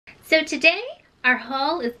So today our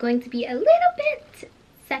haul is going to be a little bit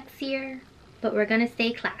sexier, but we're gonna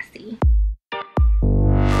stay classy.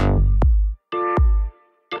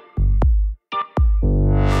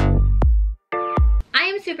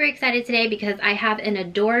 Super excited today because I have an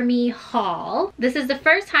ADOREME haul. This is the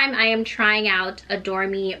first time I am trying out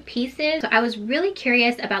ADOREME pieces. So I was really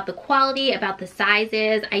curious about the quality, about the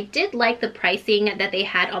sizes. I did like the pricing that they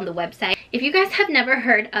had on the website. If you guys have never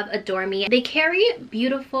heard of ADOREME, they carry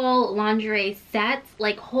beautiful lingerie sets,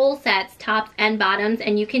 like whole sets, tops and bottoms,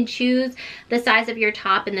 and you can choose the size of your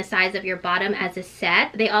top and the size of your bottom as a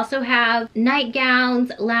set. They also have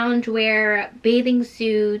nightgowns, loungewear, bathing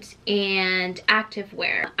suits, and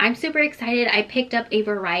activewear. I'm super excited. I picked up a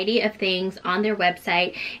variety of things on their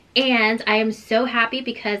website, and I am so happy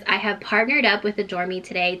because I have partnered up with ADOREME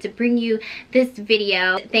today to bring you this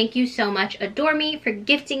video. Thank you so much, ADOREME, for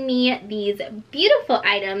gifting me these beautiful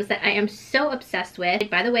items that I am so obsessed with.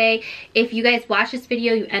 By the way, if you guys watch this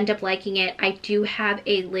video, you end up liking it, I do have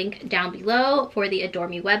a link down below for the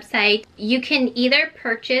ADOREME website. You can either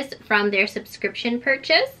purchase from their subscription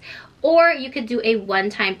purchase, or you could do a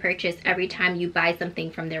one-time purchase every time you buy something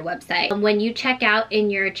from their website. When you check out in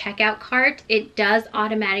your checkout cart, it does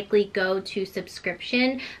automatically go to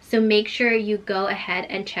subscription. So make sure you go ahead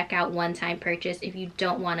and check out one-time purchase if you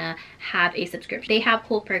don't want to have a subscription. They have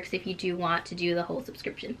cool perks if you do want to do the whole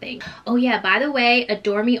subscription thing. Oh yeah, by the way,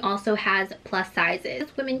 ADOREME also has plus sizes.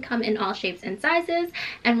 Women come in all shapes and sizes,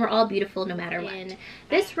 and we're all beautiful no matter what.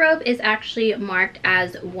 This robe is actually marked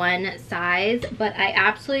as one size, but I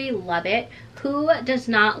absolutely love it. Who does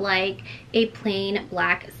not like a plain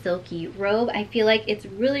black silky robe? I feel like it's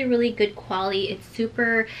really good quality. It's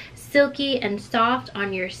super silky and soft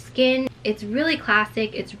on your skin. It's really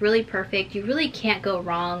classic. It's really perfect. You really can't go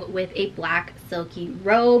wrong with a black silky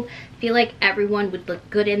robe. I feel like everyone would look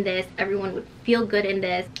good in this. Everyone would feel good in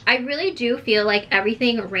this. I really do feel like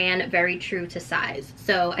everything ran very true to size,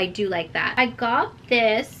 so I do like that. I got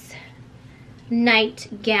this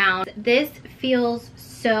nightgown. This feels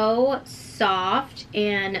so soft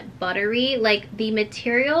and buttery. Like the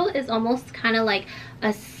material is almost kind of like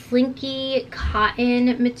a slinky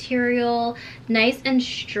cotton material, nice and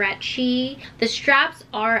stretchy. The straps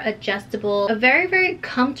are adjustable. A very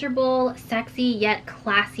comfortable, sexy yet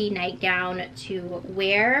classy nightgown to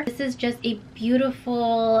wear. This is just a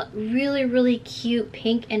beautiful, really cute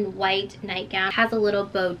pink and white nightgown. It has a little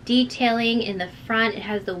bow detailing in the front. It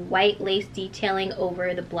has the white lace detailing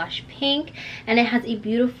over the blush pink, and it has a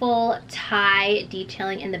beautiful tie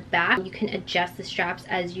detailing in the back. You can adjust the straps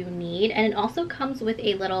as you need, and it also comes with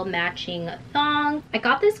a little matching thong. I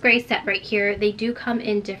got this gray set right here. They do come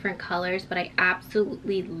in different colors, but I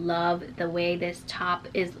absolutely love the way this top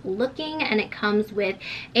is looking, and it comes with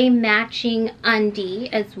a matching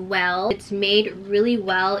undie as well. It's made really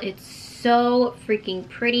well. It's so freaking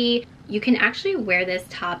pretty. You can actually wear this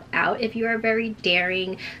top out if you are very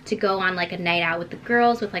daring to go on like a night out with the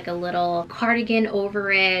girls with like a little cardigan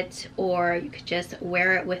over it, or you could just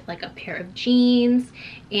wear it with like a pair of jeans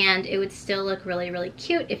and it would still look really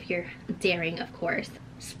cute if you're daring, of course.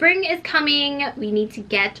 Spring is coming. We need to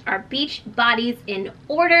get our beach bodies in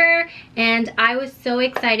order, and I was so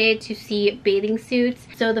excited to see bathing suits.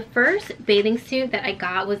 So the first bathing suit that I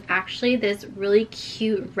got was actually this really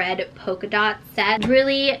cute red polka dot set.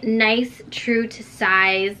 Really nice, true to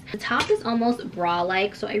size. The top is almost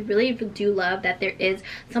bra-like, so I really do love that there is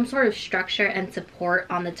some sort of structure and support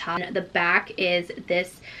on the top. The back is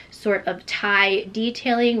this sort of tie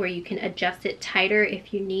detailing where you can adjust it tighter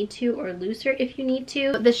if you need to or looser if you need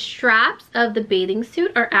to. The straps of the bathing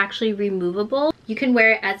suit are actually removable. You can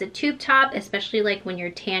wear it as a tube top, especially like when you're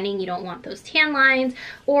tanning, you don't want those tan lines,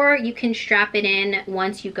 or you can strap it in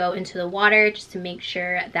once you go into the water just to make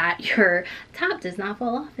sure that your top does not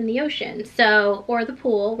fall off in the ocean, so, or the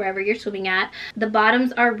pool, wherever you're swimming at. The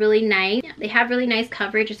bottoms are really nice. They have really nice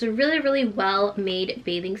coverage. It's a really well made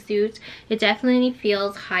bathing suit. It definitely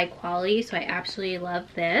feels high quality, so I absolutely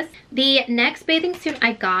love this. The next bathing suit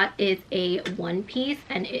I got is a one piece,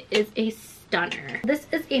 and it is a stunner. This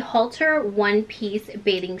is a halter one-piece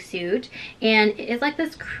bathing suit, and it is like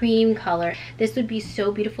this cream color. This would be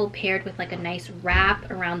so beautiful paired with like a nice wrap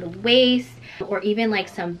around the waist, or even like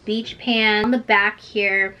some beach pants. On the back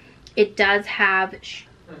here, it does have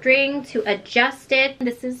string to adjust it.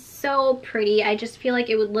 This is so pretty. I just feel like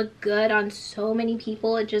it would look good on so many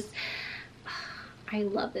people. It just, I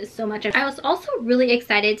love this so much. I was also really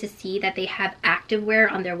excited to see that they have activewear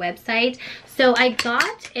on their website. So I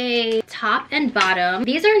got a top and bottom.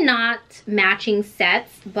 These are not matching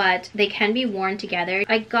sets, but they can be worn together.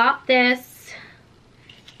 I got this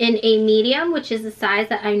in a medium, which is the size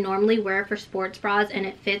that I normally wear for sports bras, and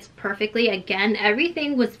it fits perfectly. Again,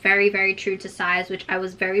 everything was very, very true to size, which I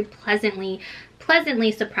was very pleasantly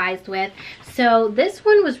surprised with. So this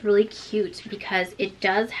one was really cute because it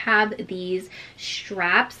does have these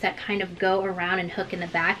straps that kind of go around and hook in the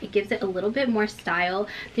back. It gives it a little bit more style.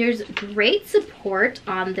 There's great support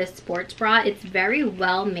on this sports bra. It's very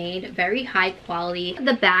well made, very high quality.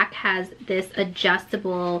 The back has this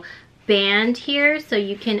adjustable band here, so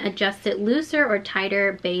you can adjust it looser or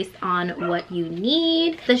tighter based on what you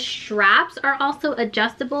need. The straps are also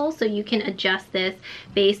adjustable, so you can adjust this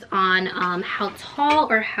based on how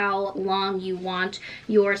tall or how long you want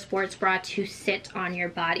your sports bra to sit on your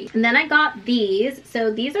body. And then I got these.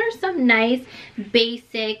 So these are some nice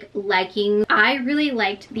basic leggings. I really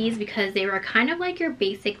liked these because they were kind of like your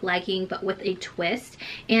basic legging but with a twist,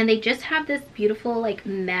 and they just have this beautiful like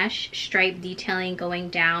mesh stripe detailing going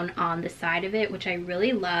down on the side of it, which I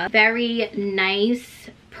really love. Very nice,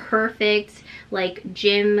 perfect like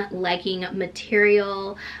gym legging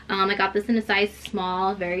material. I got this in a size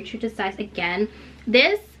small, very true to size. Again,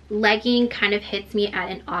 this legging kind of hits me at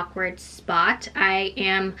an awkward spot. I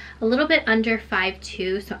am a little bit under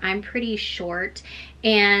 5'2", so I'm pretty short,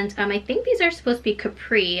 and I think these are supposed to be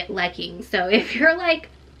capri leggings. So if you're like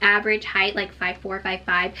average height, like 5'4",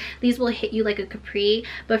 5'5", these will hit you like a capri,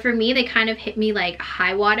 but for me they kind of hit me like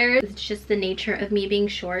high water. It's just the nature of me being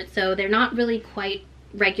short, so they're not really quite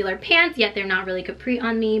regular pants, yet they're not really capri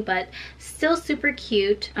on me, but still super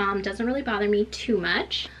cute. Doesn't really bother me too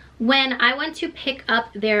much. When I went to pick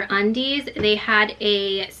up their undies, they had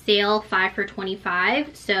a sale 5 for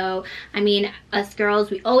 $25. So, I mean, us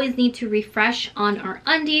girls, we always need to refresh on our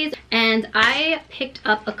undies. And I picked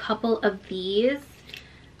up a couple of these.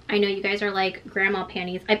 I know you guys are like, grandma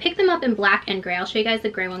panties. I picked them up in black and gray. I'll show you guys the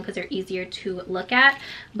gray one because they're easier to look at.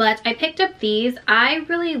 But I picked up these. I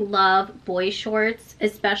really love boy shorts,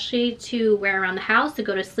 especially to wear around the house, to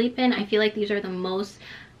go to sleep in. I feel like these are the most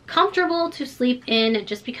comfortable to sleep in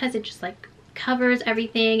just because it just like covers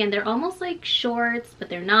everything, and they're almost like shorts but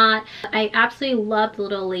they're not. I absolutely love the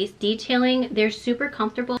little lace detailing. They're super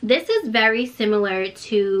comfortable. This is very similar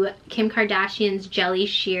to Kim Kardashian's Jelly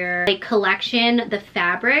Sheer like collection, the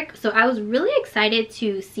fabric. So I was really excited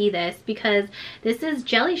to see this because this is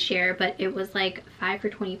Jelly Sheer, but it was like 5 for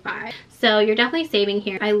 $25. So you're definitely saving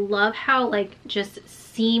here. I love how like just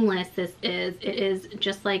seamless this is. It is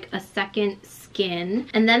just like a second skin.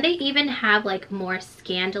 And then they even have like more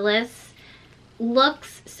scandalous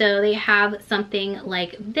looks. So they have something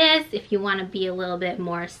like this if you want to be a little bit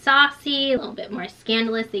more saucy, a little bit more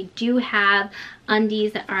scandalous. They do have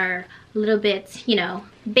undies that are a little bit, you know,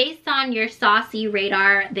 based on your saucy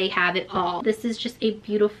radar. They have it all. This is just a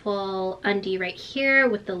beautiful undie right here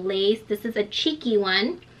with the lace. This is a cheeky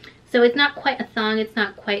one. So it's not quite a thong, it's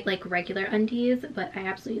not quite like regular undies, but I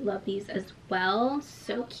absolutely love these as well.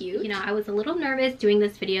 So cute. You know, I was a little nervous doing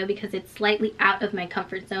this video because it's slightly out of my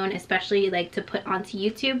comfort zone, especially like to put onto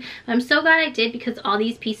YouTube. But I'm so glad I did because all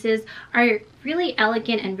these pieces are really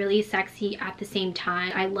elegant and really sexy at the same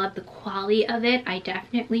time. I love the quality of it. I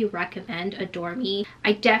definitely recommend ADOREME.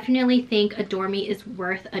 I definitely think ADOREME is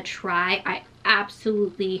worth a try. I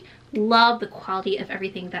absolutely love the quality of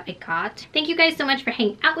everything that I got. Thank you guys so much for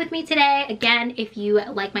hanging out with me today. Again, if you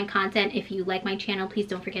like my content, if you like my channel, please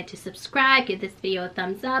don't forget to subscribe, give this video a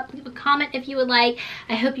thumbs up, leave a comment if you would like.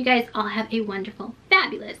 I hope you guys all have a wonderful,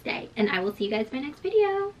 fabulous day, and I will see you guys in my next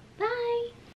video. Bye!